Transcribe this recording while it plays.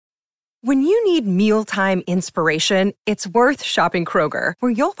When you need mealtime inspiration, it's worth shopping Kroger,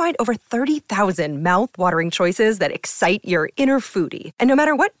 where you'll find over 30,000 mouth-watering choices that excite your inner foodie. And no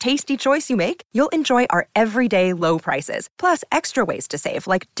matter what tasty choice you make, you'll enjoy our everyday low prices, plus extra ways to save,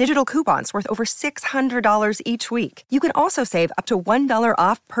 like digital coupons worth over $600 each week. You can also save up to $1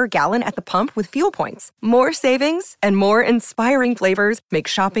 off per gallon at the pump with fuel points. More savings and more inspiring flavors make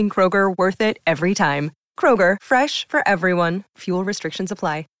shopping Kroger worth it every time. Kroger, fresh for everyone. Fuel restrictions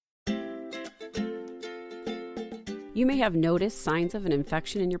apply. You may have noticed signs of an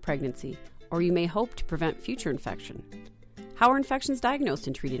infection in your pregnancy, or you may hope to prevent future infection. How are infections diagnosed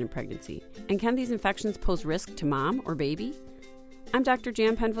and treated in pregnancy? And can these infections pose risk to mom or baby? I'm Dr.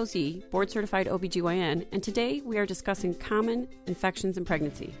 Jan Penvose, board-certified OBGYN, and today we are discussing common infections in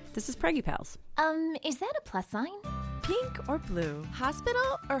pregnancy. This is Preggy Pals. Is that a plus sign? Pink or blue?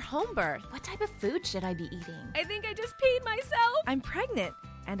 Hospital or home birth? What type of food should I be eating? I think I just peed myself. I'm pregnant,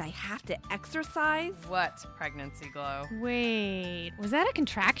 and I have to exercise. What pregnancy glow? Wait, was that a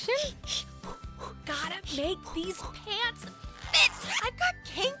contraction? Gotta make these pants fit. I've got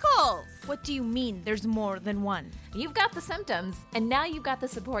kinkles. What do you mean there's more than one? You've got the symptoms, and now you've got the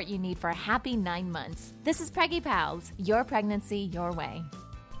support you need for a happy 9 months. This is Preggy Pals, your pregnancy, your way.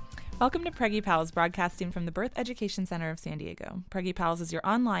 Welcome to Preggy Pals, broadcasting from the Birth Education Center of San Diego. Preggy Pals is your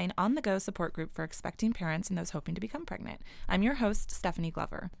online, on-the-go support group for expecting parents and those hoping to become pregnant. I'm your host, Stephanie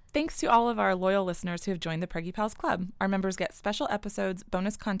Glover. Thanks to all of our loyal listeners who have joined the Preggy Pals Club. Our members get special episodes,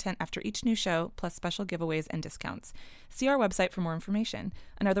 bonus content after each new show, plus special giveaways and discounts. See our website for more information.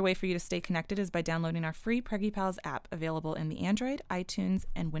 Another way for you to stay connected is by downloading our free Preggy Pals app, available in the Android, iTunes,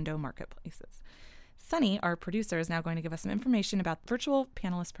 and Windows marketplaces. Sunny, our producer, is now going to give us some information about the virtual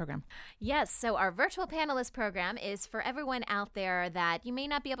panelist program. Yes, so our virtual panelist program is for everyone out there that you may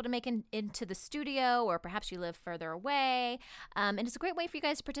not be able to make into the studio, or perhaps you live further away. And it's a great way for you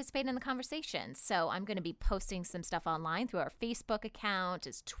guys to participate in the conversation. So I'm going to be posting some stuff online through our Facebook account,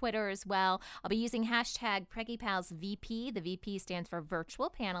 as Twitter as well. I'll be using hashtag PreggyPalsVP. The VP stands for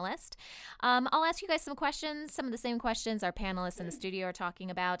virtual panelist. I'll ask you guys some questions, some of the same questions our panelists in the studio are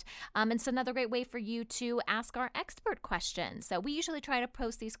talking about. And it's another great way for you to ask our expert questions. So we usually try to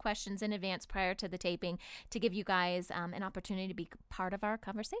post these questions in advance prior to the taping to give you guys an opportunity to be part of our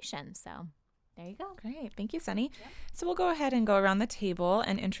conversation. So there you go. Great. Thank you, Sunny. Yep. So we'll go ahead and go around the table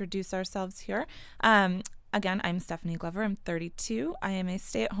and introduce ourselves here. Again, I'm Stephanie Glover. I'm 32. I am a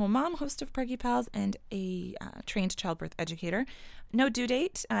stay-at-home mom, host of Preggy Pals, and a trained childbirth educator. No due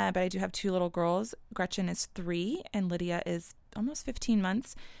date, but I do have 2 little girls. Gretchen is 3, and Lydia is almost 15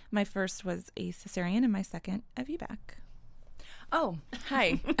 months. My first was a cesarean, and my second, a VBAC. Oh,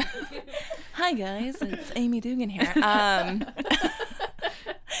 hi. Hi, guys. It's Amy Dugan here.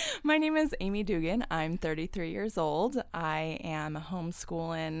 My name is Amy Dugan. I'm 33 years old. I am a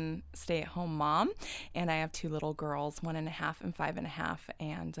homeschooling stay-at-home mom, and I have 2 little girls, 1.5 and 5.5,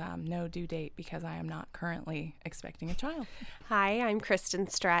 and no due date because I am not currently expecting a child. Hi, I'm Kristen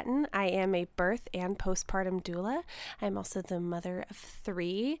Stratton. I am a birth and postpartum doula. I'm also the mother of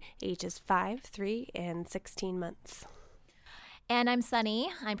 3, ages 5, 3, and 16 months. And I'm Sunny.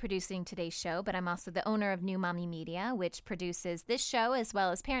 I'm producing today's show, but I'm also the owner of New Mommy Media, which produces this show as well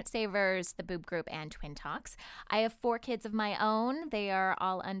as Parent Savers, The Boob Group, and Twin Talks. I have 4 kids of my own. They are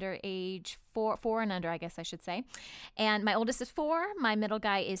all under age 4 and under, I guess I should say. And my oldest is 4, my middle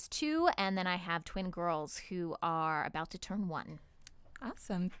guy is 2, and then I have twin girls who are about to turn 1.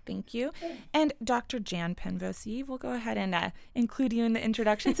 Awesome. Thank you. And Dr. Jan Penvose, we'll go ahead and include you in the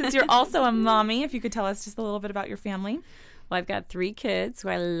introduction since you're also a mommy. If you could tell us just a little bit about your family. Well, I've got 3 kids who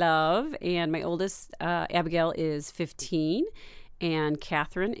I love, and my oldest, Abigail, is 15, and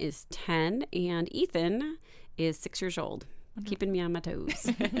Catherine is 10, and Ethan is 6 years old, keeping me on my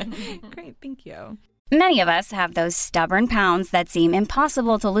toes. Great. Thank you. Many of us have those stubborn pounds that seem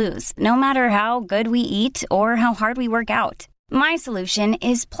impossible to lose, no matter how good we eat or how hard we work out. My solution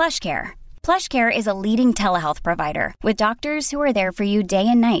is PlushCare. PlushCare is a leading telehealth provider with doctors who are there for you day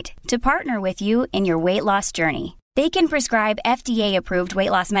and night to partner with you in your weight loss journey. They can prescribe FDA-approved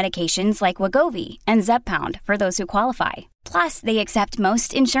weight loss medications like Wegovy and Zepbound for those who qualify. Plus, they accept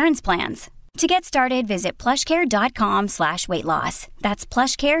most insurance plans. To get started, visit plushcare.com/weightloss. That's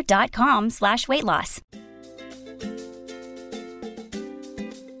plushcare.com/weightloss.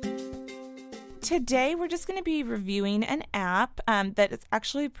 Today, we're just going to be reviewing an app that is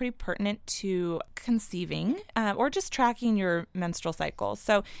actually pretty pertinent to conceiving or just tracking your menstrual cycle.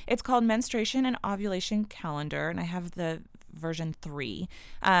 So it's called Menstruation and Ovulation Calendar, and I have the version 3.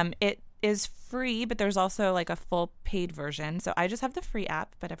 It is free, but there's also like a full paid version. So I just have the free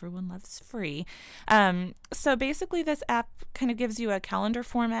app, but everyone loves free. So basically this app kind of gives you a calendar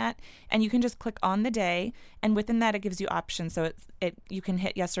format, and you can just click on the day, and within that it gives you options. So you can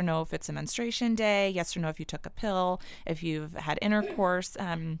hit yes or no if it's a menstruation day, yes or no if you took a pill, if you've had intercourse.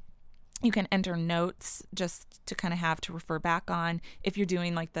 You can enter notes just to kind of have to refer back on. If you're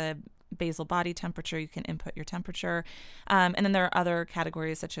doing like the basal body temperature, you can input your temperature. And then there are other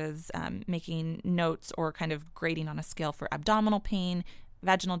categories such as making notes or kind of grading on a scale for abdominal pain,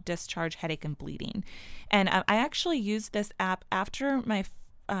 vaginal discharge, headache, and bleeding. And I actually used this app after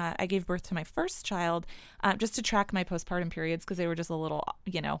I gave birth to my first child, just to track my postpartum periods, because they were just a little,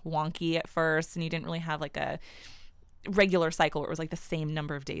 wonky at first, and you didn't really have like a regular cycle where it was like the same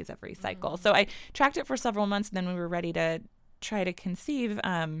number of days every cycle. So I tracked it for several months, and then when we were ready to try to conceive,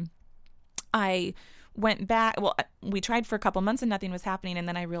 I went back. Well, we tried for a couple months and nothing was happening, and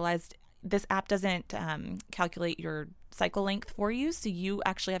then I realized this app doesn't calculate your cycle length for you, so you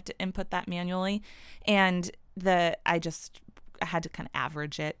actually have to input that manually. And I had to kind of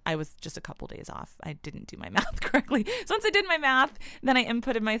average it. I was just a couple days off. I didn't do my math correctly. So once I did my math, then I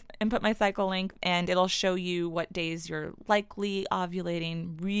input my cycle length, and it'll show you what days you're likely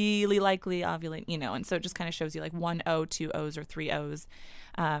ovulating, really likely ovulating, and so it just kind of shows you like 1 O, 2 O's, or 3 O's,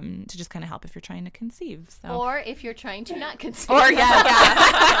 to just kind of help if you're trying to conceive. So. Or if you're trying to not conceive. Or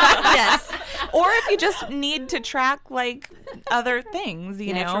yes. Or if you just need to track like other things,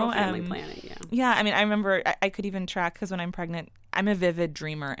 Natural family planning, yeah. Yeah, I mean, I remember I could even track, because when I'm pregnant, I'm a vivid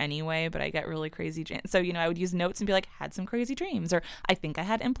dreamer anyway, but I get really crazy dreams. So, I would use notes and be like, had some crazy dreams, or I think I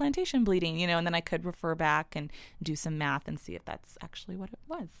had implantation bleeding, and then I could refer back and do some math and see if that's actually what it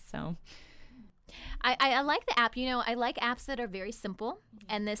was. So I like the app. I like apps that are very simple.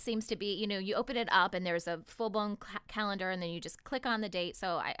 And this seems to be, you open it up and there's a full-blown calendar, and then you just click on the date.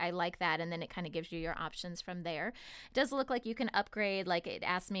 So I like that. And then it kind of gives you your options from there. It does look like you can upgrade. Like it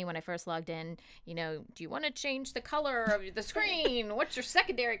asked me when I first logged in, do you want to change the color of the screen? What's your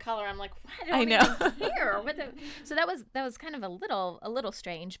secondary color? I'm like, what? I don't even care. So that was kind of a little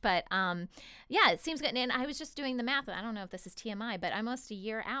strange. But yeah, it seems good. And I was just doing the math. I don't know if this is TMI, but I'm almost a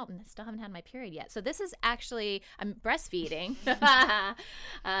year out and I still haven't had my period yet. So this is actually, I'm breastfeeding.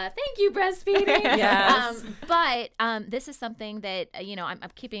 Thank you, breastfeeding. Yes. But this is something that,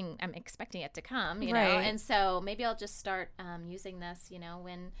 I'm expecting it to come, know, and so maybe I'll just start using this,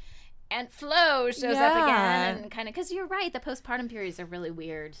 when Aunt Flo shows up again, and kind of, because you're right, the postpartum periods are really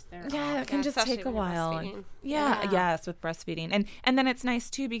weird. It can just take a while. Yes, with breastfeeding, and then it's nice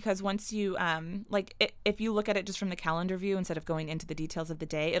too, because once you if you look at it just from the calendar view instead of going into the details of the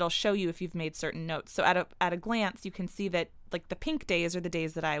day, it'll show you if you've made certain notes. So at a glance, you can see that like the pink days are the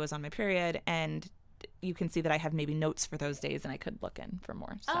days that I was on my period, and you can see that I have maybe notes for those days, and I could look in for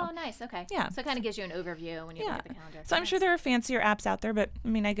more. So. Oh, nice. Okay. Yeah. So it kind of gives you an overview when you look at the calendar. So I'm sure there are fancier apps out there, but I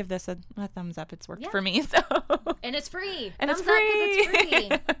mean, I give this a thumbs up. It's worked for me. So. And it's free. Thumbs up because it's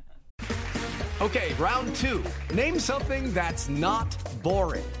free. Okay, round 2. Name something that's not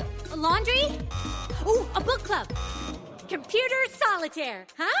boring. A laundry? Ooh, a book club. Computer solitaire,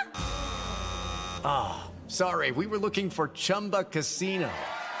 huh? Sorry, we were looking for Chumba Casino.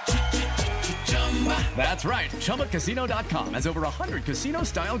 That's right. ChumbaCasino.com has over 100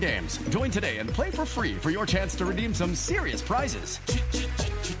 casino-style games. Join today and play for free for your chance to redeem some serious prizes.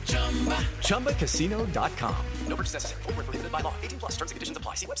 ChumbaCasino.com. No purchase necessary. Void where prohibited by law. 18+. Terms and conditions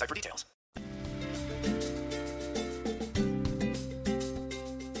apply. See website for details.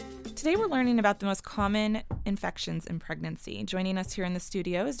 Today we're learning about the most common infections in pregnancy. Joining us here in the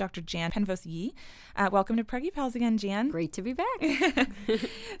studio is Dr. Jan Penvos-Yee. Welcome to Preggy Pals again, Jan. Great to be back.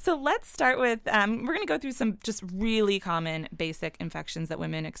 So let's start with, we're going to go through some just really common basic infections that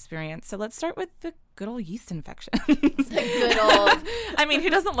women experience. So let's start with the good old yeast infections. Good old. I mean, who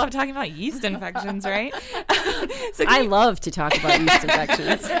doesn't love talking about yeast infections, right? I love to talk about yeast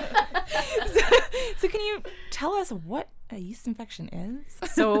infections. So can you tell us what a yeast infection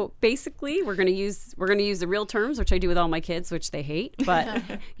is? So basically, we're going to use the real terms, which I do with all my kids, which they hate. But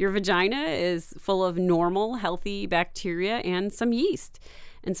your vagina is full of normal, healthy bacteria and some yeast.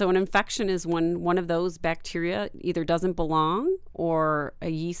 And so an infection is when one of those bacteria either doesn't belong, or a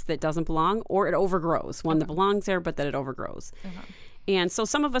yeast that doesn't belong, or it overgrows. One that belongs there, but that it overgrows. And so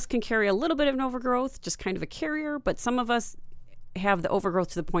some of us can carry a little bit of an overgrowth, just kind of a carrier, but some of us have the overgrowth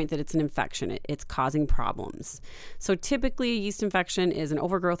to the point that it's an infection. It's causing problems. So typically a yeast infection is an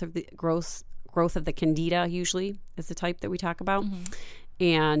overgrowth of the growth of the candida, usually is the type that we talk about.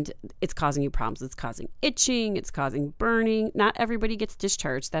 and it's causing you problems. It's causing itching. It's causing burning. Not everybody gets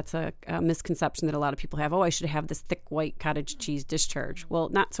discharge. That's a misconception that a lot of people have. Oh, I should have this thick white cottage cheese discharge. Well,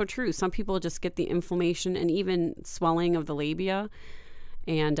 not so true. Some people just get the inflammation and even swelling of the labia,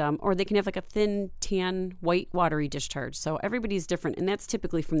 and or they can have like a thin, tan, white, watery discharge. So everybody's different, and that's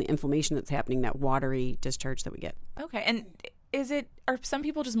typically from the inflammation that's happening, that watery discharge that we get. Okay, and are some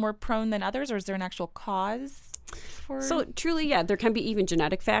people just more prone than others, or is there an actual cause for? So truly, yeah, there can be even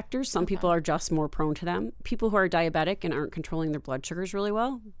genetic factors. Some people are just more prone to them. People who are diabetic and aren't controlling their blood sugars really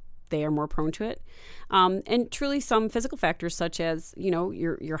well, they are more prone to it. And truly some physical factors such as,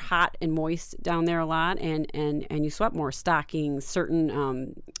 you're hot and moist down there a lot and you sweat more, stockings,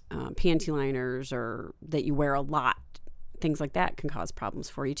 certain panty liners or that you wear a lot. Things like that can cause problems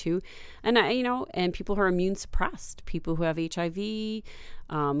for you too. And, and people who are immune suppressed, people who have HIV,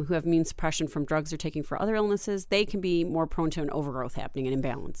 who have immune suppression from drugs they're taking for other illnesses, they can be more prone to an overgrowth happening, an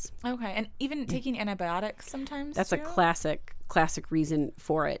imbalance. Okay. And even taking antibiotics sometimes That's too? a classic reason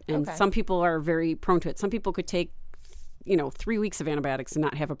for it. And some people are very prone to it. Some people could take 3 weeks of antibiotics and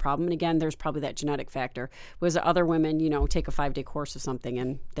not have a problem. And again, there's probably that genetic factor. Whereas other women, take a 5-day course of something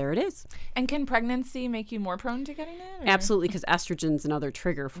and there it is. And can pregnancy make you more prone to getting it? Or? Absolutely, because estrogen's another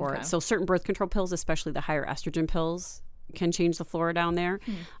trigger for it. So certain birth control pills, especially the higher estrogen pills, can change the flora down there.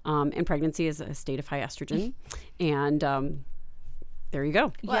 And pregnancy is a state of high estrogen. And there you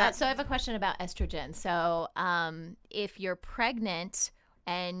go. Well, so I have a question about estrogen. So if you're pregnant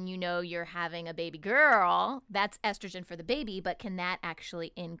and you're having a baby girl, that's estrogen for the baby, but can that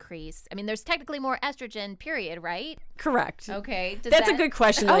actually increase? I mean, there's technically more estrogen, period, right? Correct. Okay. That's a good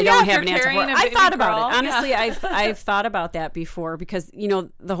question that I don't have an answer for. I thought about it. Honestly, I've thought about that before because,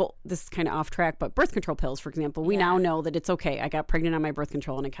 this is kind of off track, but birth control pills, for example, we now know that it's okay. I got pregnant on my birth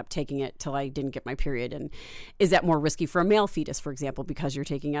control and I kept taking it till I didn't get my period. And is that more risky for a male fetus, for example, because you're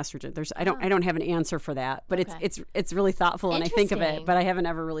taking estrogen? I don't have an answer for that, but it's really thoughtful and I think of it, but I haven't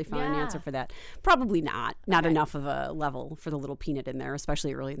ever really found an answer for that. Probably not enough of a level for the little peanut in there,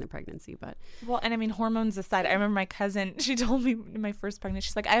 especially early in the pregnancy. But and I mean, hormones aside, I remember my cousin, she told me in my first pregnancy,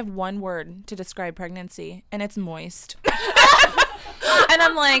 she's like, I have one word to describe pregnancy and it's moist. And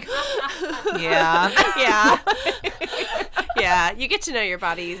I'm like, yeah. You get to know your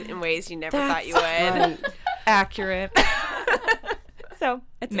body in ways you never thought you would. Right. Accurate. So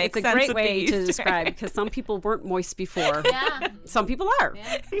it's a great way to describe because some people weren't moist before. Yeah. Some people are.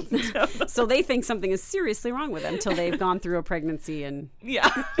 Yeah. So they think something is seriously wrong with them until they've gone through a pregnancy and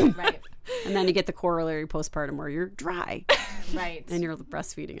right. And then you get the corollary postpartum where you're dry. Right. And you're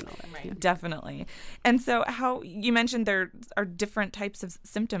breastfeeding and all that. Right. Yeah. Definitely. And so how you mentioned there are different types of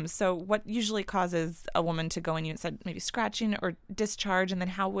symptoms. So what usually causes a woman to go in, you said maybe scratching or discharge, and then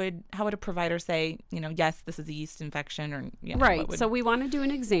how would a provider say, yes, this is a yeast infection or right. So we want to do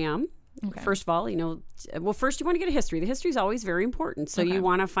an exam. Okay. First of all, first you want to get a history. The history is always very important. So you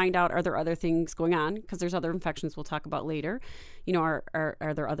want to find out, are there other things going on? Because there's other infections we'll talk about later. Are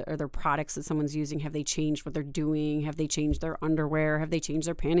there other products that someone's using? Have they changed what they're doing? Have they changed their underwear? Have they changed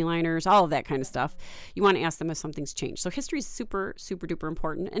their panty liners? All of that kind of stuff. You want to ask them if something's changed. So history is super, super duper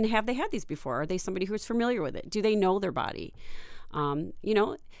important. And have they had these before? Are they somebody who is familiar with it? Do they know their body?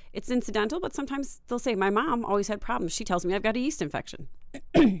 It's incidental, but sometimes they'll say, my mom always had problems. She tells me I've got a yeast infection.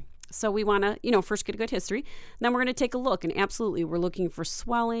 So we want to, first get a good history. Then we're going to take a look. And absolutely, we're looking for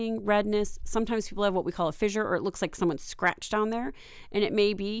swelling, redness. Sometimes people have what we call a fissure, or it looks like someone scratched on there. And it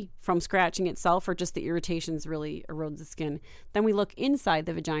may be from scratching itself or just the irritations really erode the skin. Then we look inside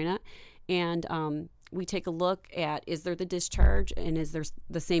the vagina and we take a look at, is there the discharge and is there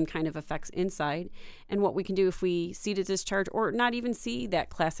the same kind of effects inside? And what we can do if we see the discharge or not even see that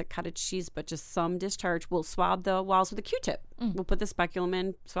classic cottage cheese, but just some discharge, we'll swab the walls with a Q-tip. We'll put the speculum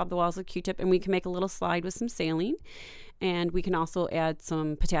in, swab the walls with a Q-tip, and we can make a little slide with some saline. And we can also add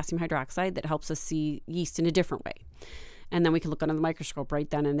some potassium hydroxide that helps us see yeast in a different way. And then we can look under the microscope right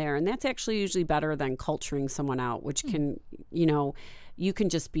then and there. And that's actually usually better than culturing someone out, which can, you can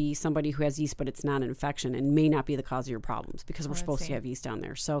just be somebody who has yeast, but it's not an infection and may not be the cause of your problems because we're supposed to have yeast down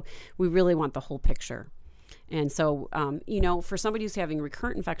there. So we really want the whole picture. And so, for somebody who's having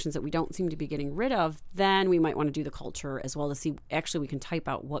recurrent infections that we don't seem to be getting rid of, then we might want to do the culture as well to see, actually we can type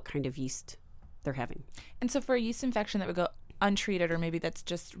out what kind of yeast they're having. And so for a yeast infection that would go untreated or maybe that's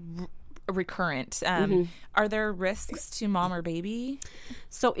just recurrent, are there risks to mom or baby?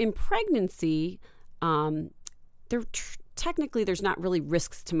 So in pregnancy, technically there's not really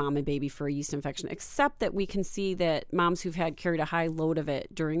risks to mom and baby for a yeast infection, except that we can see that moms who've carried a high load of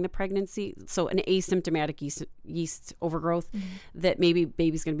it during the pregnancy, so an asymptomatic yeast overgrowth, that maybe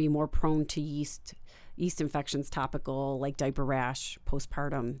baby's going to be more prone to yeast yeast infections, topical, like diaper rash,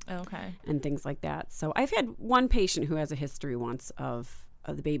 postpartum, and things like that. So I've had one patient who has a history once of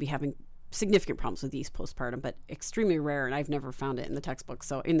the baby having significant problems with yeast postpartum, but extremely rare, and I've never found it in the textbook.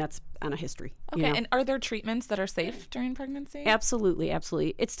 So, and that's on a history. Okay, and are there treatments that are safe during pregnancy? Absolutely.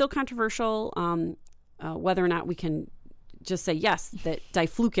 It's still controversial whether or not we can just say, yes, that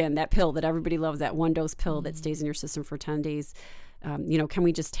diflucan, that pill that everybody loves, that one-dose pill that stays in your system for 10 days, can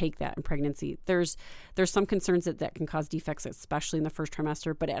we just take that in pregnancy? There's some concerns that can cause defects, especially in the first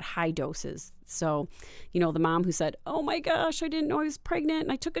trimester, but at high doses. So, the mom who said, oh my gosh, I didn't know I was pregnant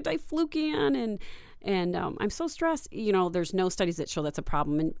and I took a diflucan and I'm so stressed. There's no studies that show that's a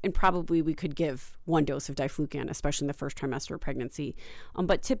problem. And probably we could give one dose of diflucan, especially in the first trimester of pregnancy.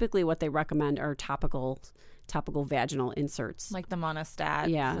 But typically what they recommend are topical vaginal inserts. Like the monostat.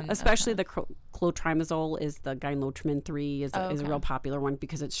 Yeah, especially the clotrimazole is the gyne-lotrimin 3 is a real popular one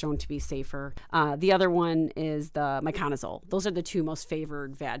because it's shown to be safer. The other one is the miconazole. Those are the two most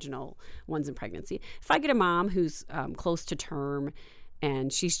favored vaginal ones in pregnancy. If I get a mom who's close to term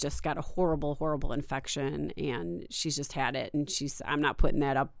and she's just got a horrible infection and she's just had it and I'm not putting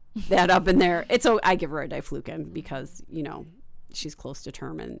that up in there. I give her a diflucan because, she's close to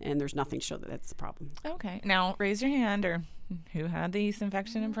term and there's nothing to show that that's the problem. Okay. Now raise your hand or who had the yeast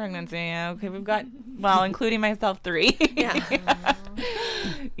infection in pregnancy. Okay, we've got, including myself, 3. Yeah.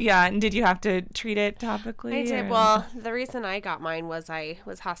 Yeah, and did you have to treat it topically? I did. Well, the reason I got mine was I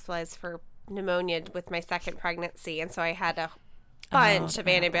was hospitalized for pneumonia with my second pregnancy, and so I had a bunch of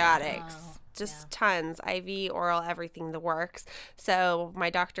antibiotics. Just tons, IV, oral, everything, the works. So my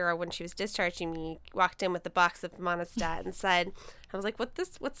doctor, when she was discharging me, walked in with a box of monostat and said, I was like,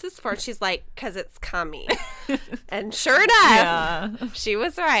 what's this for? She's like, because it's coming. And sure enough, she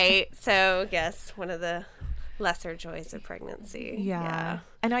was right. So yes, one of the lesser joys of pregnancy. Yeah.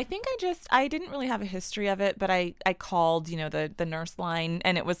 And I think I didn't really have a history of it, but I called, the nurse line,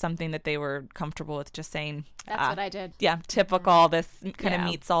 and it was something that they were comfortable with just saying. That's what I did. Yeah, typical. This kind of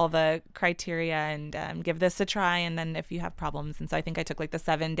meets all the criteria, and give this a try, and then if you have problems. And so I think I took like the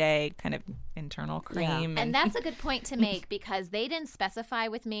 7-day kind of internal cream. And that's a good point to make because they didn't specify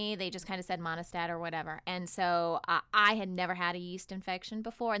with me. They just kind of said monostat or whatever. And so I had never had a yeast infection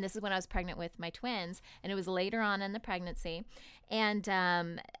before, and this is when I was pregnant with my twins, and it was later on in the pregnancy. And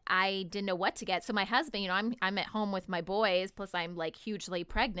I didn't know what to get. So my husband, I'm at home with my boys, plus I'm like hugely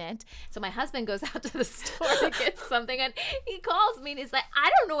pregnant. So my husband goes out to the store to get something, and he calls me and he's like, I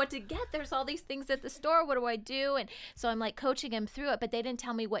don't know what to get. There's all these things at the store. What do I do? And so I'm like coaching him through it, but they didn't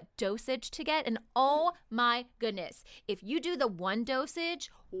tell me what dosage to get. And oh my goodness, if you do the one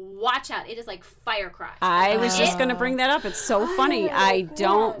dosage, watch out. It is like fire cry. I was just going to bring that up. It's so funny. I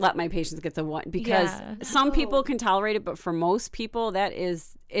don't let my patients get the one because some people can tolerate it, but for most people,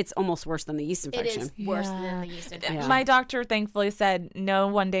 it's almost worse than the yeast infection. It is worse than the yeast infection. Yeah. My doctor thankfully said, no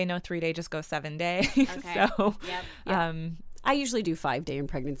 1 day, no 3 day, just go 7 day. Okay. So, I usually do 5-day in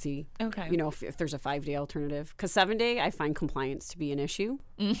pregnancy. Okay. If there's a 5-day alternative. Because 7-day, I find compliance to be an issue.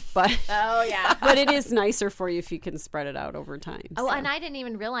 But but it is nicer for you if you can spread it out over time. Oh, and I didn't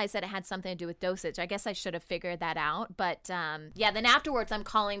even realize that it had something to do with dosage. I guess I should have figured that out. But then afterwards I'm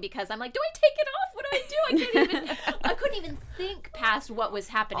calling because I'm like, do I take it off? What do I do? I couldn't even think past what was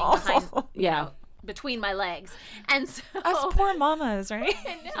happening behind between my legs. And so us poor mamas, right?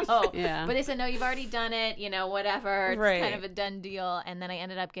 I know. Yeah. But they said, no, you've already done it, whatever. It's kind of a done deal. And then I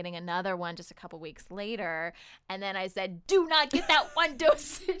ended up getting another one just a couple weeks later. And then I said, do not get that one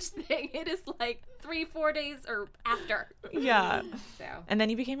dosage thing. It is like 3-4 days or after. Yeah. So. And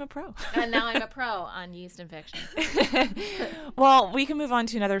then you became a pro. And now I'm a pro on yeast infection. Well, we can move on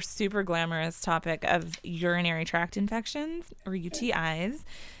to another super glamorous topic of urinary tract infections or UTIs.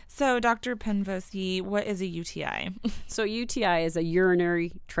 So, Dr. Penvose, what is a UTI? So, UTI is a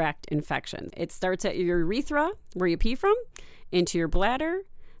urinary tract infection. It starts at your urethra, where you pee from, into your bladder,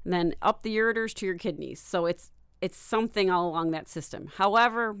 and then up the ureters to your kidneys. So, it's something all along that system.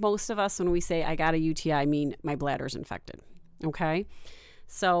 However, most of us, when we say, I got a UTI, mean my bladder's infected. Okay?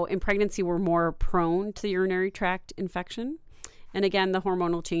 So, in pregnancy, we're more prone to the urinary tract infection. And again, the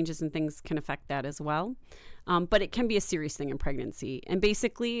hormonal changes and things can affect that as well. But it can be a serious thing in pregnancy. And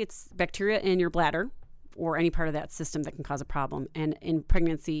basically, it's bacteria in your bladder or any part of that system that can cause a problem. And in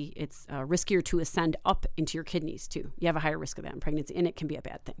pregnancy, it's riskier to ascend up into your kidneys, too. You have a higher risk of that in pregnancy, and it can be a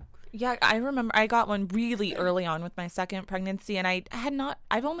bad thing. Yeah, I remember I got one really early on with my second pregnancy, and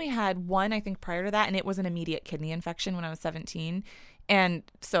I've only had one, I think, prior to that, and it was an immediate kidney infection when I was 17. And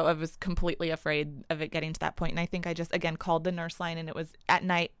so I was completely afraid of it getting to that point. And I think I just, again, called the nurse line, and it was at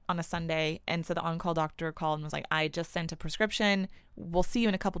night on a Sunday. And so the on-call doctor called and was like, I just sent a prescription. We'll see you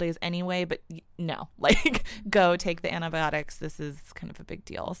in a couple days anyway, but no, like, go take the antibiotics. This is kind of a big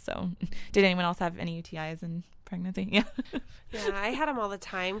deal. So did anyone else have any UTIs in pregnancy? Yeah. Yeah, I had them all the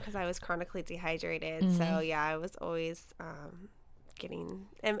time because I was chronically dehydrated. Mm-hmm. So yeah, I was always getting,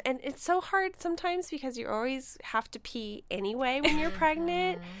 and it's so hard sometimes because you always have to pee anyway when you're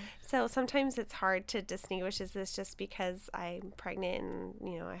pregnant. So sometimes it's hard to distinguish, is this just because I'm pregnant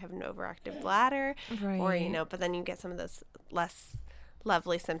and, I have an overactive bladder, right. or, but then you get some of those less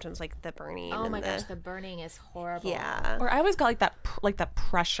lovely symptoms like the burning. Oh my gosh, the burning is horrible. Yeah. Or I always got that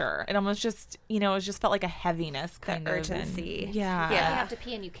pressure. It almost just, it just felt like a heaviness kind of. Urgency. And, yeah. You have to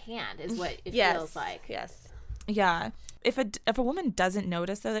pee and you can't is what it feels like. Yes. Yeah. If a woman doesn't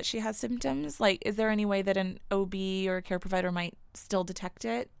notice, though, that she has symptoms, like, is there any way that an OB or a care provider might still detect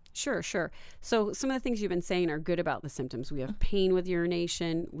it? Sure. So some of the things you've been saying are good about the symptoms. We have pain with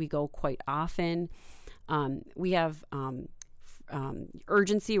urination. We go quite often. We have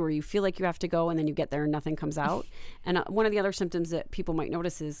urgency where you feel like you have to go and then you get there and nothing comes out. And one of the other symptoms that people might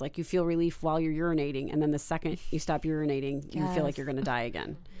notice is like you feel relief while you're urinating, and then the second you stop urinating, you feel like you're going to die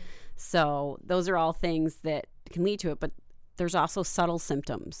again. So those are all things that can lead to it, but there's also subtle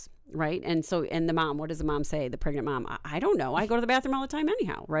symptoms, right? And so, and the mom, what does the mom say? The pregnant mom, I don't know. I go to the bathroom all the time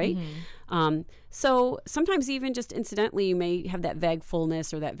anyhow, right? Mm-hmm. So sometimes even just incidentally, you may have that vague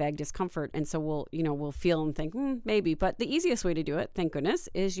fullness or that vague discomfort. And so we'll feel and think, maybe. But the easiest way to do it, thank goodness,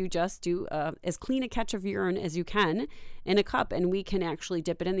 is you just do as clean a catch of urine as you can in a cup. And we can actually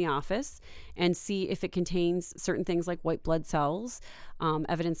dip it in the office and see if it contains certain things like white blood cells,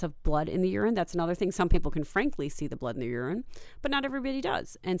 evidence of blood in the urine. That's another thing. Some people can frankly see the blood in the urine, but not everybody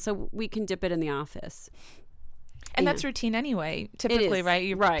does. And so we can dip it in the office. And that's routine anyway, typically, right?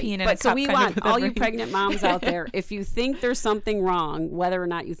 You're peeing in a cup. So we want all you pregnant moms out there, if you think there's something wrong, whether or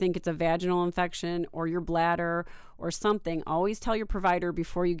not you think it's a vaginal infection or your bladder or something, always tell your provider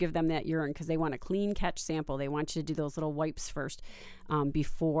before you give them that urine, because they want a clean catch sample. They want you to do those little wipes first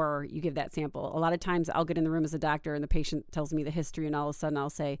before you give that sample. A lot of times I'll get in the room as a doctor and the patient tells me the history, and all of a sudden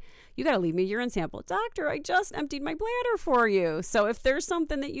I'll say, you got to leave me a urine sample. Doctor, I just emptied my bladder for you. So if there's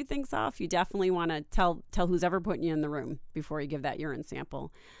something that you think's off, you definitely want to tell who's ever putting you in the room before you give that urine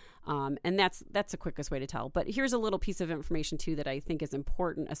sample. And that's the quickest way to tell. But here's a little piece of information too that I think is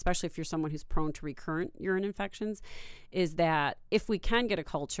important, especially if you're someone who's prone to recurrent urine infections, is that if we can get a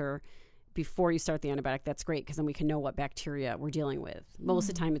culture before you start the antibiotic, that's great, because then we can know what bacteria we're dealing with. Most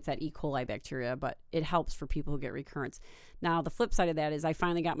of the time it's that E. coli bacteria, but it helps for people who get recurrence. Now, the flip side of that is I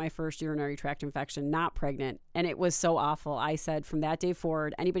finally got my first urinary tract infection, not pregnant, and it was so awful. I said from that day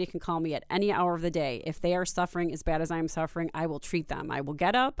forward, anybody can call me at any hour of the day. If they are suffering as bad as I'm suffering, I will treat them. I will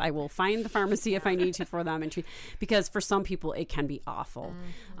get up. I will find the pharmacy if I need to for them and treat, because for some people it can be awful.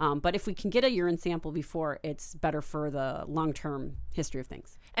 But if we can get a urine sample before, it's better for the long-term history of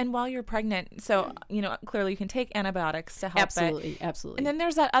things. And while you're pregnant, so, clearly you can take antibiotics to help Absolutely. And then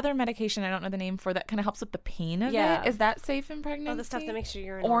there's that other medication, I don't know the name for, that kind of helps with the pain of it. Is that safe in pregnancy? Oh, the stuff that makes your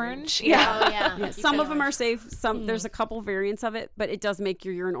urine orange. Yeah. Oh, yeah. Some of them are safe. There's a couple variants of it, but it does make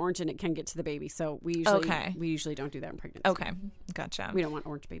your urine orange and it can get to the baby. So we usually don't do that in pregnancy. Okay. Gotcha. We don't want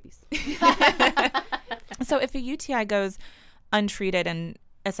orange babies. So if a UTI goes untreated and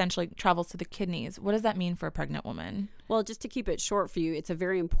essentially travels to the kidneys, what does that mean for a pregnant woman? Well, just to keep it short for you, it's a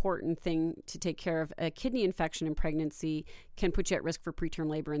very important thing to take care of. A kidney infection in pregnancy can put you at risk for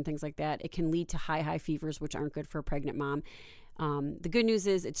preterm labor and things like that. It can lead to high fevers, which aren't good for a pregnant mom. The good news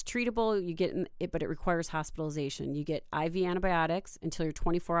is it's treatable. You get it, but it requires hospitalization. You get IV antibiotics until you're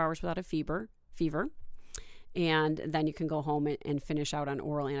 24 hours without a fever. And then you can go home and finish out on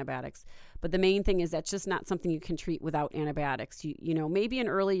oral antibiotics. But the main thing is that's just not something you can treat without antibiotics. You know, maybe an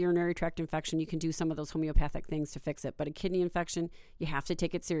early urinary tract infection, you can do some of those homeopathic things to fix it. But a kidney infection, you have to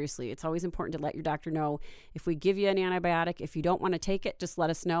take it seriously. It's always important to let your doctor know, if we give you an antibiotic, if you don't want to take it, just let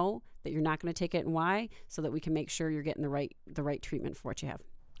us know that you're not going to take it and why, so that we can make sure you're getting the right treatment for what you have.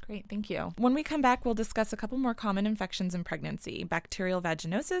 Great, thank you. When we come back, we'll discuss a couple more common infections in pregnancy: bacterial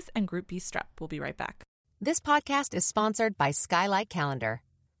vaginosis and group B strep. We'll be right back. This podcast is sponsored by Skylight Calendar.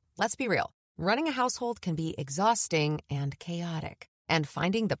 Let's be real. Running a household can be exhausting and chaotic. And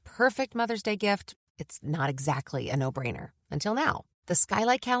finding the perfect Mother's Day gift, it's not exactly a no-brainer. Until now. The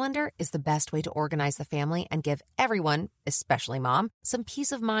Skylight Calendar is the best way to organize the family and give everyone, especially mom, some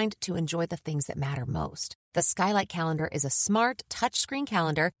peace of mind to enjoy the things that matter most. The Skylight Calendar is a smart, touchscreen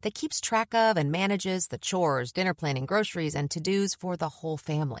calendar that keeps track of and manages the chores, dinner planning, groceries, and to-dos for the whole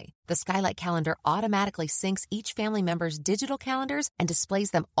family. The Skylight Calendar automatically syncs each family member's digital calendars and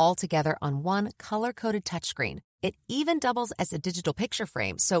displays them all together on one color-coded touchscreen. It even doubles as a digital picture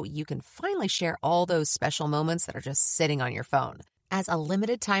frame, so you can finally share all those special moments that are just sitting on your phone. As a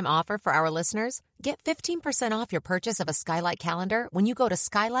limited-time offer for our listeners, get 15% off your purchase of a Skylight Calendar when you go to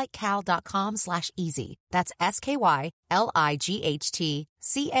skylightcal.com/easy. That's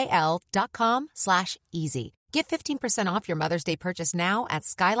SKYLIGHTCAL.com/easy. Get 15% off your Mother's Day purchase now at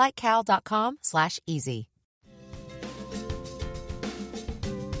skylightcal.com/easy.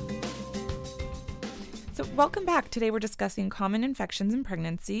 So welcome back. Today we're discussing common infections in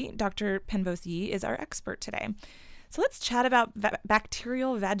pregnancy. Dr. Penvose-Yee is our expert today. So let's chat about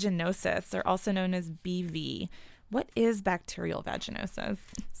bacterial vaginosis, or also known as BV. What is bacterial vaginosis?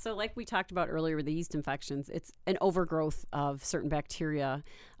 So like we talked about earlier with the yeast infections, it's an overgrowth of certain bacteria.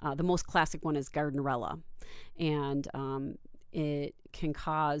 The most classic one is Gardnerella. And it can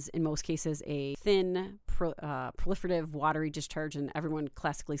cause, in most cases, a thin, proliferative, watery discharge. And everyone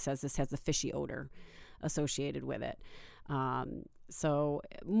classically says this has a fishy odor associated with it. So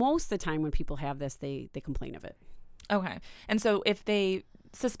most of the time when people have this, they complain of it. Okay. And so if they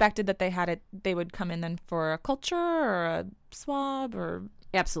suspected that they had it, they would come in then for a culture or a swab or...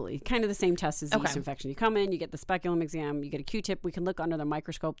 Absolutely. Kind of the same test as yeast infection. You come in, you get the speculum exam, you get a Q-tip. We can look under the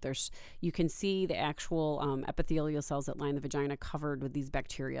microscope. You can see the actual epithelial cells that line the vagina covered with these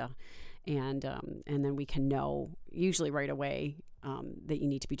bacteria. And then we can know, usually right away, that you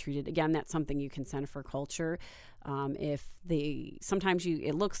need to be treated. Again, that's something you can send for culture. Sometimes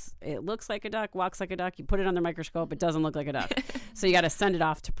it looks like a duck, walks like a duck. You put it under the microscope, it doesn't look like a duck. So you got to send it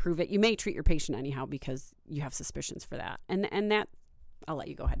off to prove it. You may treat your patient anyhow because you have suspicions for that. And that, I'll let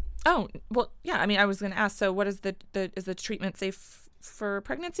you go ahead. Oh, well, yeah. I mean, I was going to ask. So, what is is the treatment safe for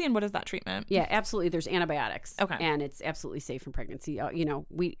pregnancy, and what is that treatment? Yeah, absolutely. There's antibiotics. Okay. And it's absolutely safe in pregnancy.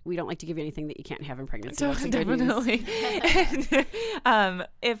 We don't like to give you anything that you can't have in pregnancy. Definitely.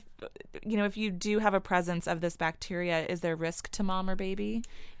 If you do have a presence of this bacteria, is there risk to mom or baby?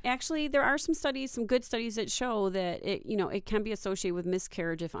 Actually, there are some good studies that show that it can be associated with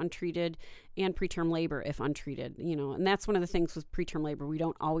miscarriage if untreated and preterm labor if untreated, and that's one of the things with preterm labor. We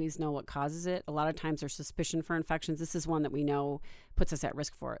don't always know what causes it. A lot of times there's suspicion for infections. This is one that we know puts us at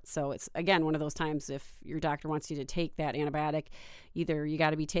risk for it. So it's, again, one of those times if your doctor wants you to take that antibiotic, either you got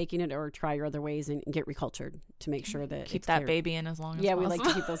to be taking it or try your other ways and get recultured to make sure that keep that baby in as long as possible. Yeah, we like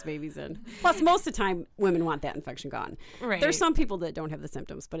to keep those babies in. Plus, most of the time, women want that infection gone. Right. There's some people that don't have the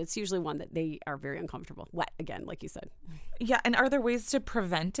symptoms, but it's usually one that they are very uncomfortable. Wet, again, like you said. Yeah, and are there ways to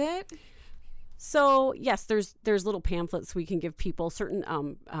prevent it? So, yes, there's little pamphlets we can give people. Certain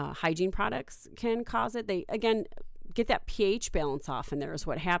hygiene products can cause it. They, again, get that pH balance off in there is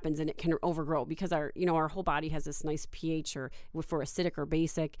what happens, and it can overgrow because our whole body has this nice pH for acidic or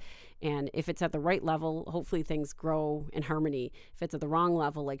basic, and if it's at the right level, hopefully things grow in harmony. If it's at the wrong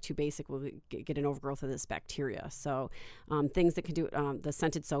level, like too basic, we'll get an overgrowth of this bacteria. So things that can do the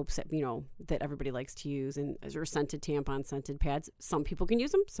scented soaps that everybody likes to use, and or scented tampons, scented pads. Some people can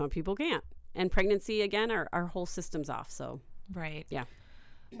use them, some people can't. And pregnancy, again, our whole system's off. So right, yeah.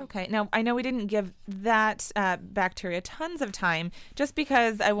 Okay. Now, I know we didn't give that bacteria tons of time just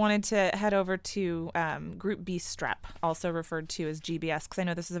because I wanted to head over to Group B strep, also referred to as GBS, because I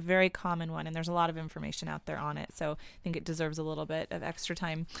know this is a very common one and there's a lot of information out there on it. So I think it deserves a little bit of extra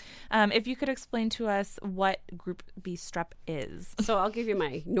time. If you could explain to us what Group B strep is. So I'll give you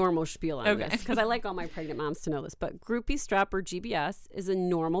my normal spiel on this because I like all my pregnant moms to know this. But Group B strep or GBS is a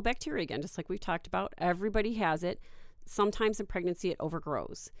normal bacteria, again, just like we've talked about. Everybody has it. Sometimes in pregnancy it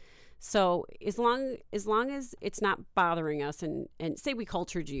overgrows. So as long as it's not bothering us, and say we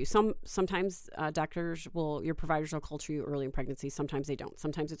cultured you, sometimes your providers will culture you early in pregnancy. Sometimes they don't.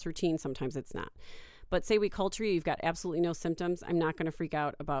 Sometimes it's routine. Sometimes it's not. But say we culture you, you've got absolutely no symptoms. I'm not going to freak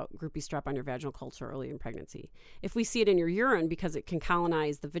out about Group B strep on your vaginal culture early in pregnancy. If we see it in your urine, because it can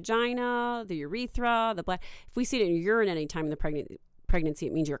colonize the vagina, the urethra, the bladder. If we see it in your urine any time in the pregnancy,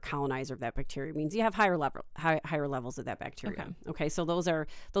 it means you're a colonizer of that bacteria. It means you have higher levels of that bacteria. Okay, so those are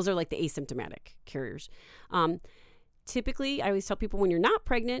like the asymptomatic carriers. Typically, I always tell people when you're not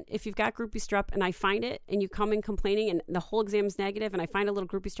pregnant, if you've got Group B strep and I find it and you come in complaining and the whole exam is negative and I find a little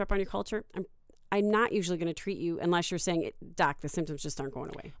Group B strep on your culture, I'm not usually going to treat you unless you're saying, Doc, the symptoms just aren't going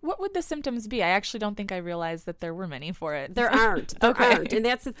away. What would the symptoms be? I actually don't think I realized that there were many for it. There aren't. There aren't. And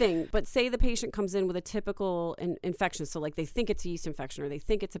that's the thing. But say the patient comes in with a typical infection. So like they think it's a yeast infection or they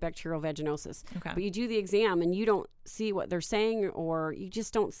think it's a bacterial vaginosis. Okay. But you do the exam and you don't see what they're saying or you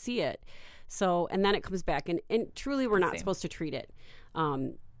just don't see it. So, and then it comes back, and truly we're not supposed to treat it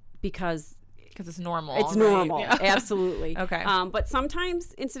because it's normal. It's right? normal. Yeah. Absolutely. Okay. But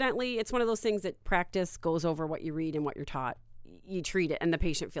sometimes, incidentally, it's one of those things that practice goes over what you read and what you're taught. You treat it and the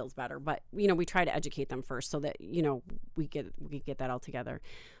patient feels better. But, we try to educate them first so that, we get that all together.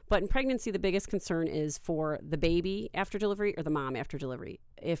 But in pregnancy, the biggest concern is for the baby after delivery or the mom after delivery.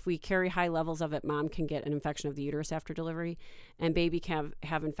 If we carry high levels of it, mom can get an infection of the uterus after delivery, and baby can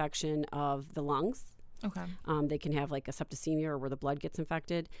have infection of the lungs. Okay. They can have like a septicemia or where the blood gets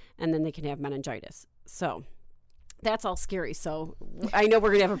infected, and then they can have meningitis. So that's all scary. So I know we're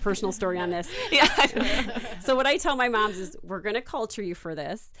going to have a personal story on this. Yeah. So what I tell my moms is we're going to culture you for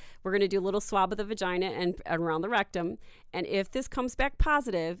this. We're going to do a little swab of the vagina and around the rectum. And if this comes back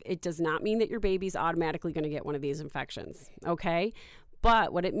positive, it does not mean that your baby's automatically going to get one of these infections. Okay.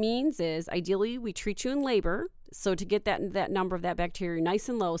 But what it means is ideally we treat you in labor. So to get that number of that bacteria nice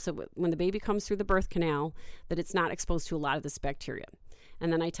and low, so when the baby comes through the birth canal, that it's not exposed to a lot of this bacteria.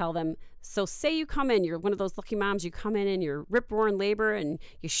 And then I tell them, so say you come in, you're one of those lucky moms, you come in and you're rip-roaring labor and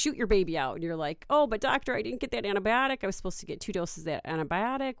you shoot your baby out. And you're like, oh, but doctor, I didn't get that antibiotic. I was supposed to get 2 doses of that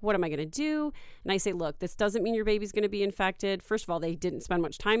antibiotic. What am I going to do? And I say, look, this doesn't mean your baby's going to be infected. First of all, they didn't spend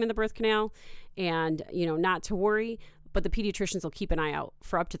much time in the birth canal and, not to worry. But the pediatricians will keep an eye out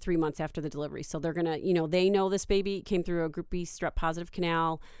for up to 3 months after the delivery. So they're going to, they know this baby came through a Group B strep positive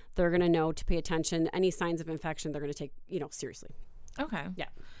canal. They're going to know to pay attention. Any signs of infection, they're going to take, seriously. Okay. Yeah.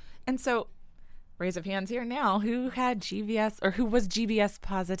 And so, raise of hands here now. Who had GBS or who was GBS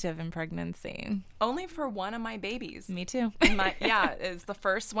positive in pregnancy? Only for one of my babies. Me too. Is the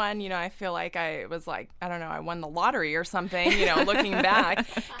first one, I feel like I was like, I don't know, I won the lottery or something, looking back.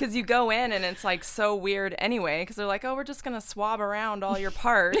 Because you go in and it's like so weird anyway, because they're like, oh, we're just going to swab around all your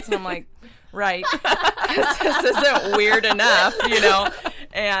parts. And I'm like, right, because this isn't weird enough,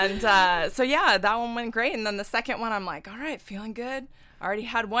 And so, yeah, that one went great. And then the second one, I'm like, all right, feeling good. Already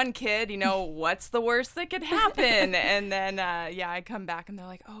had one kid, what's the worst that could happen? And then, I come back and they're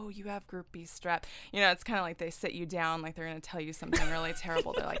like, oh, you have Group B strep. It's kind of like they sit you down like they're going to tell you something really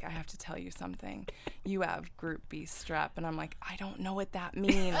terrible. They're like, I have to tell you something. You have Group B strep. And I'm like, I don't know what that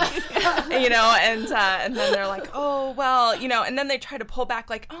means. And then they're like, oh, well, and then they try to pull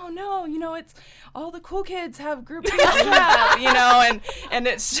back like, oh, no, it's all the cool kids have Group B strep, and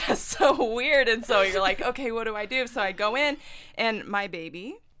it's just so weird. And so you're like, okay, what do I do? So I go in and my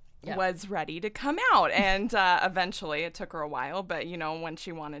baby was ready to come out. And eventually, it took her a while, but, when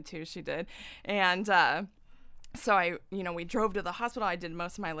she wanted to, she did. And so we drove to the hospital. I did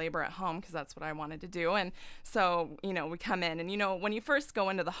most of my labor at home because that's what I wanted to do. And so, we come in and, when you first go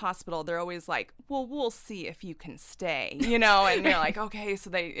into the hospital, they're always like, well, we'll see if you can stay, and you're like, okay. So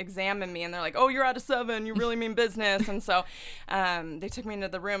they examine me and they're like, oh, you're out of 7. You really mean business. And so they took me into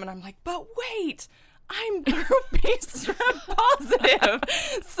the room and I'm like, but wait, I'm Group B strep positive.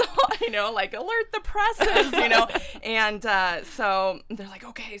 So, alert the presses, And so they're like,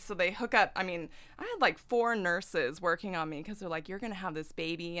 okay. So they hook up. I mean, I had like 4 nurses working on me because they're like, you're going to have this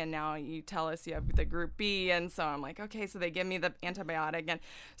baby. And now you tell us you have the Group B. And so I'm like, okay. So they give me the antibiotic. And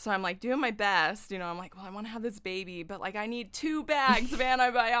so I'm like doing my best. I'm like, well, I want to have this baby. But like I need 2 bags of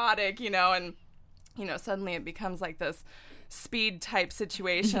antibiotic, And, suddenly it becomes like this speed type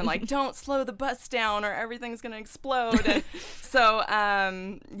situation, like don't slow the bus down or everything's gonna explode. And so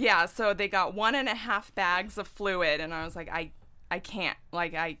so they got 1.5 bags of fluid and I was like, I can't,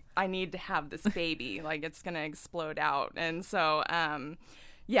 like I need to have this baby, like it's gonna explode out. And so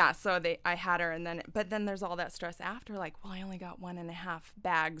so I had her, and but then there's all that stress after, like, well, I only got 1.5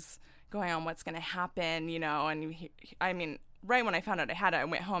 bags going on, what's gonna happen, and I mean, right when I found out I had it, I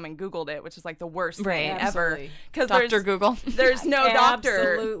went home and Googled it, which is like the worst thing ever. Because Google. There's no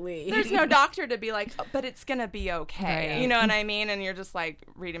doctor. Absolutely. There's no doctor to be like, oh, but it's going to be okay. Right. You know what I mean? And you're just like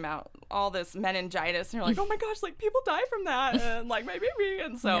reading about all this meningitis and you're like, oh my gosh, like people die from that. And like my baby.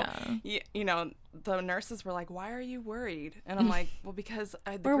 And so, the nurses were like, why are you worried? And I'm like, well, because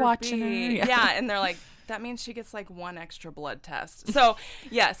we're watching her. Yeah. And they're like, that means she gets like 1 extra blood test. So,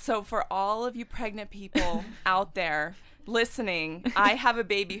 so for all of you pregnant people out there listening, I have a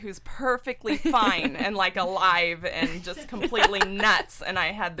baby who's perfectly fine and like alive and just completely nuts, and I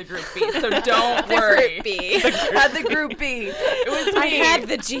had the Group B, so don't worry. Group B. Had the Group B. It was me. I had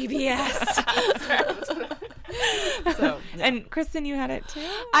the GBS. So, And Kristen, you had it too?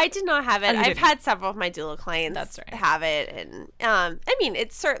 I did not have it. you I've didn't. had several of my doula clients have it, and I mean,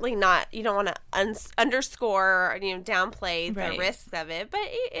 it's certainly not. You don't want to underscore or downplay the risks of it, but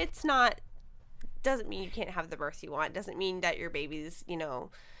it's not. Doesn't mean you can't have the birth you want. Doesn't mean that your baby's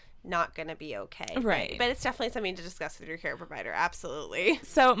not going to be okay. Right. But it's definitely something to discuss with your care provider. Absolutely.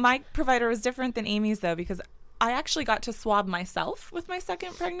 So my provider was different than Amy's, though, because I actually got to swab myself with my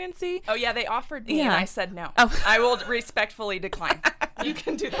second pregnancy. Oh, yeah, they offered me, and I said no. Oh. I will respectfully decline. You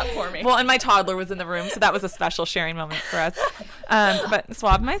can do that for me. Well, and my toddler was in the room, so that was a special sharing moment for us. But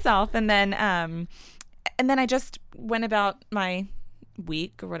swabbed myself, and then I just went about my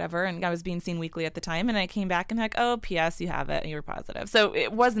week or whatever, and I was being seen weekly at the time, and I came back and like, oh, P.S., you have it, and you were positive. So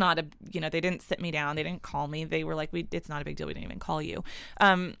it was not they didn't sit me down, they didn't call me, they were like, it's not a big deal, we didn't even call you.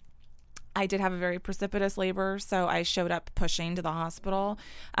 I did have a very precipitous labor, so I showed up pushing to the hospital,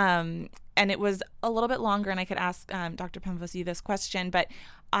 and it was a little bit longer, and I could ask Dr. Penfosi this question, but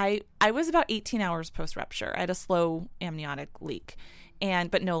I was about 18 hours post-rupture. I had a slow amniotic leak,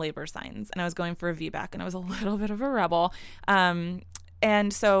 but no labor signs, and I was going for a VBAC, and I was a little bit of a rebel.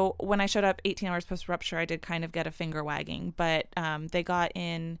 And so when I showed up 18 hours post-rupture, I did kind of get a finger wagging, but they got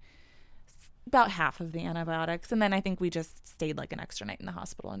in about half of the antibiotics, and then I think we just stayed like an extra night in the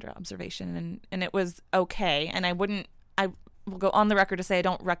hospital under observation, and it was okay. And I will go on the record to say I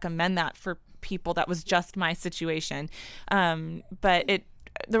don't recommend that for people. That was just my situation, but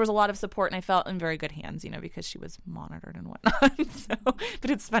there was a lot of support, and I felt in very good hands, because she was monitored and whatnot.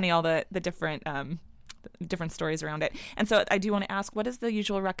 But it's funny, all the different stories around it. And so I do want to ask, what is the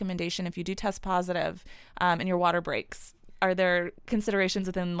usual recommendation if you do test positive and your water breaks? Are there considerations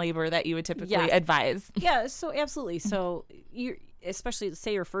within labor that you would typically advise? Yeah, so absolutely. So you, especially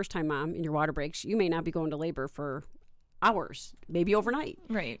say you're a first-time mom and your water breaks, you may not be going to labor for hours, maybe overnight.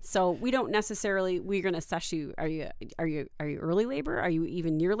 Right. So we're going to assess you. Are you early labor? Are you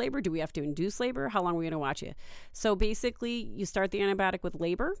even near labor? Do we have to induce labor? How long are we going to watch you? So basically, you start the antibiotic with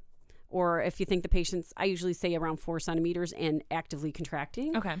labor. Or if you think the patient's, I usually say around 4 centimeters and actively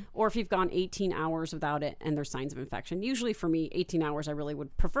contracting. Okay. Or if you've gone 18 hours without it and there's signs of infection. Usually for me, 18 hours, I really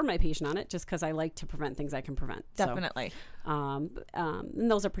would prefer my patient on it just because I like to prevent things I can prevent. Definitely. And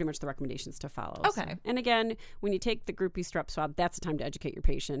those are pretty much the recommendations to follow. Okay. So, and again, when you take the group B strep swab, that's the time to educate your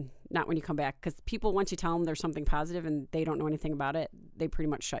patient, not when you come back. Because people, once you tell them there's something positive and they don't know anything about it, they pretty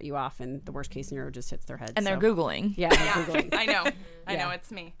much shut you off, and the worst case scenario just hits their head. And they're Googling. Yeah, they're Googling. I know. I know,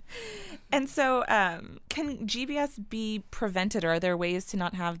 it's me. And so can GBS be prevented, or are there ways to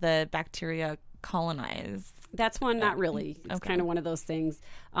not have the bacteria colonize? That's one, not really. It's kind of one of those things.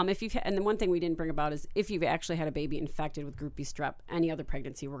 If you've and the one thing we didn't bring about is if you've actually had a baby infected with group B strep, any other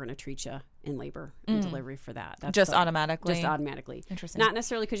pregnancy, we're going to treat you in labor and delivery for that. That's just automatically? Just automatically. Interesting. Not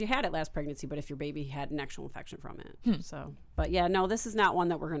necessarily because you had it last pregnancy, but if your baby had an actual infection from it. So, but yeah, no, this is not one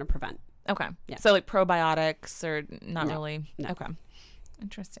that we're going to prevent. Okay. Yeah. So like probiotics or not really? No. Okay.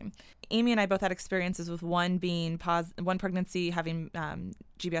 Interesting. Amy and I both had experiences with one pregnancy having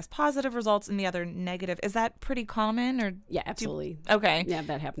GBS positive results and the other negative. Is that pretty common, or? Yeah, absolutely. Okay. Yeah,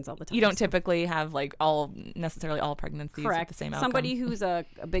 that happens all the time. You don't typically have like necessarily all pregnancies with the same outcome. Somebody who's a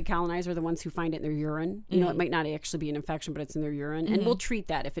big colonizer, the ones who find it in their urine. You know, it might not actually be an infection, but it's in their urine, and we'll treat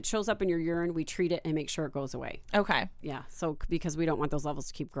that. If it shows up in your urine, we treat it and make sure it goes away. Okay. Yeah. So because we don't want those levels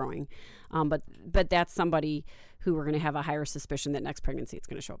to keep growing, but that's somebody who we're going to have a higher suspicion that next pregnancy it's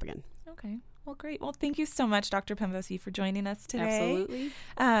going to show up again. Okay. Well, great. Well, thank you so much, Dr. Penfosi, for joining us today.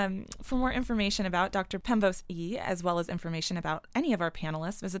 Absolutely. For more information about Dr. Penfosi, as well as information about any of our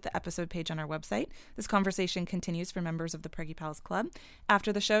panelists, visit the episode page on our website. This conversation continues for members of the Preggy Pals Club.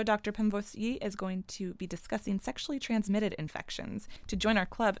 After the show, Dr. Penfosi is going to be discussing sexually transmitted infections. To join our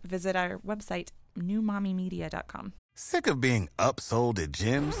club, visit our website, newmommymedia.com. Sick of being upsold at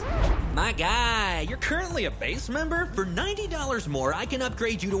gyms? My guy, you're currently a base member. For $90 more, I can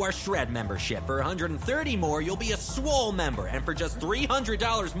upgrade you to our Shred membership. For $130 more, you'll be a Swole member. And for just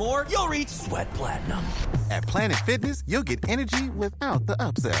 $300 more, you'll reach Sweat Platinum. At Planet Fitness, you'll get energy without the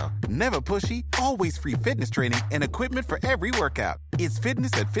upsell. Never pushy, always free fitness training and equipment for every workout. It's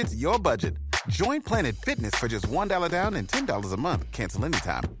fitness that fits your budget. Join Planet Fitness for just $1 down and $10 a month. Cancel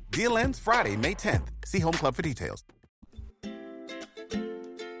anytime. Deal ends Friday, May 10th. See Home Club for details.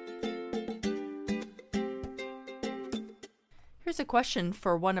 Here's a question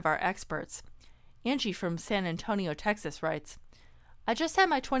for one of our experts. Angie from San Antonio, Texas writes, I just had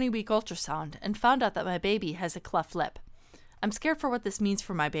my 20-week ultrasound and found out that my baby has a cleft lip. I'm scared for what this means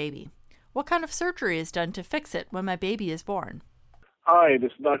for my baby. What kind of surgery is done to fix it when my baby is born? Hi,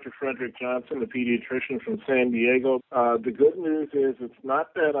 this is Dr. Frederick Johnson, a pediatrician from San Diego. The good news is it's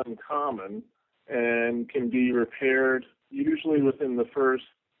not that uncommon and can be repaired usually within the first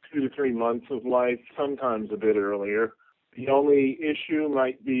 2 to 3 months of life, sometimes a bit earlier. The only issue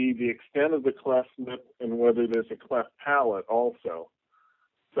might be the extent of the cleft lip and whether there's a cleft palate also.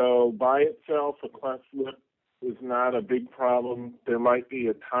 So by itself, a cleft lip is not a big problem. There might be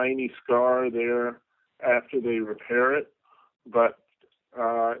a tiny scar there after they repair it, but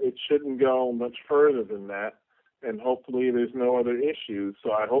it shouldn't go much further than that, and hopefully there's no other issues.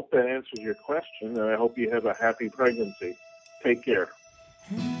 So I hope that answers your question, and I hope you have a happy pregnancy. Take care.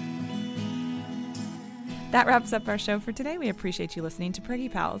 That wraps up our show for today. We appreciate you listening to Preggy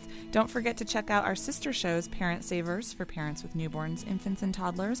Pals. Don't forget to check out our sister shows, Parent Savers for parents with newborns, infants, and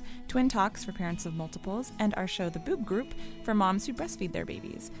toddlers, Twin Talks for parents of multiples, and our show, The Boob Group, for moms who breastfeed their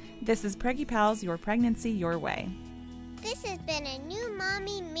babies. This is Preggy Pals, your pregnancy your way. This has been a New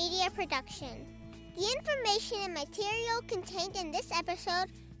Mommy Media production. The information and material contained in this episode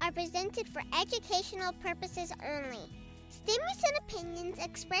are presented for educational purposes only. Statements and opinions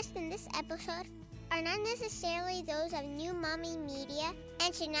expressed in this episode are not necessarily those of New Mommy Media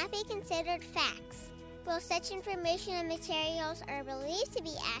and should not be considered facts. While such information and materials are believed to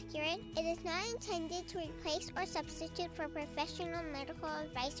be accurate, it is not intended to replace or substitute for professional medical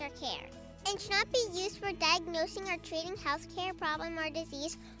advice or care, and should not be used for diagnosing or treating healthcare problem or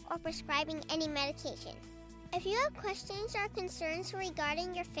disease or prescribing any medication. If you have questions or concerns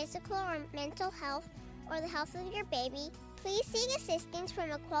regarding your physical or mental health or the health of your baby, please seek assistance from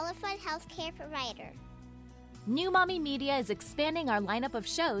a qualified healthcare provider. New Mommy Media is expanding our lineup of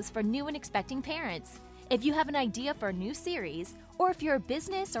shows for new and expecting parents. If you have an idea for a new series, or if you're a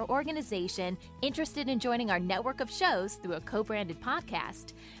business or organization interested in joining our network of shows through a co-branded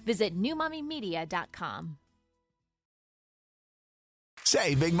podcast, visit newmommymedia.com.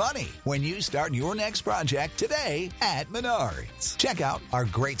 Save big money when you start your next project today at Menards. Check out our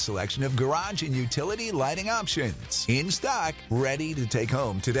great selection of garage and utility lighting options. In stock, ready to take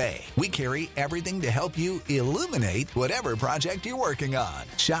home today. We carry everything to help you illuminate whatever project you're working on.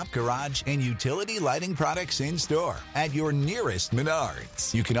 Shop garage and utility lighting products in store at your nearest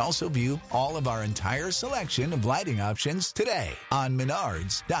Menards. You can also view all of our entire selection of lighting options today on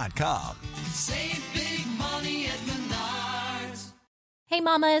Menards.com. Save big money at Menards. Hey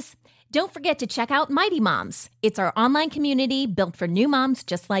mamas, don't forget to check out Mighty Moms. It's our online community built for new moms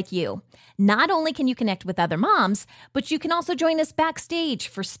just like you. Not only can you connect with other moms, but you can also join us backstage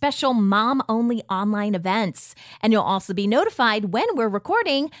for special mom-only online events. And you'll also be notified when we're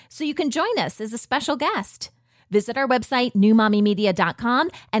recording so you can join us as a special guest. Visit our website, newmommymedia.com,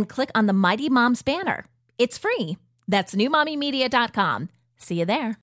 and click on the Mighty Moms banner. It's free. That's newmommymedia.com. See you there.